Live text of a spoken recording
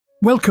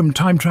Welcome,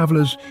 time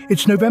travelers.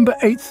 It's November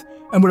 8th,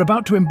 and we're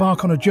about to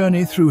embark on a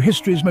journey through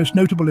history's most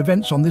notable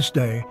events on this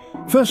day.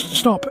 First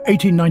stop,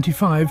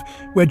 1895,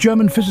 where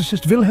German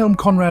physicist Wilhelm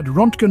Conrad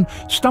Röntgen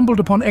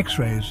stumbled upon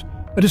X-rays,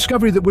 a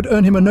discovery that would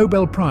earn him a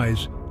Nobel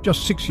Prize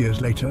just 6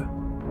 years later.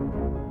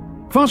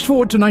 Fast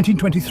forward to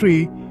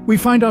 1923, we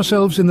find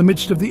ourselves in the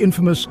midst of the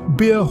infamous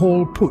Beer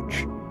Hall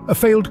Putsch, a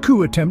failed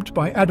coup attempt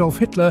by Adolf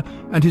Hitler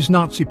and his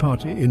Nazi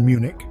party in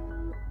Munich.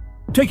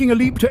 Taking a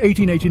leap to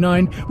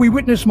 1889, we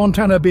witness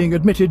Montana being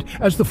admitted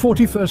as the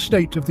 41st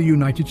state of the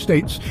United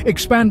States,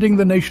 expanding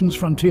the nation's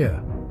frontier.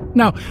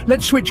 Now,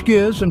 let's switch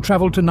gears and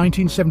travel to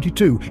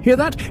 1972. Hear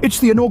that? It's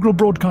the inaugural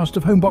broadcast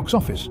of Home Box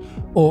Office,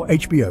 or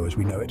HBO as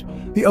we know it,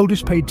 the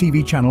oldest paid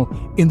TV channel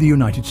in the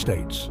United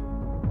States.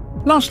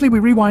 Lastly, we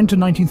rewind to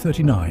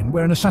 1939,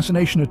 where an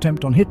assassination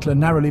attempt on Hitler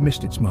narrowly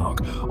missed its mark,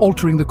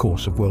 altering the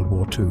course of World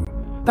War II.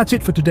 That's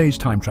it for today's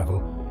time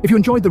travel. If you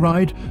enjoyed the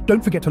ride,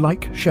 don't forget to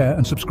like, share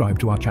and subscribe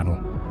to our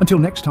channel. Until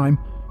next time,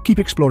 keep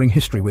exploring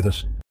history with us.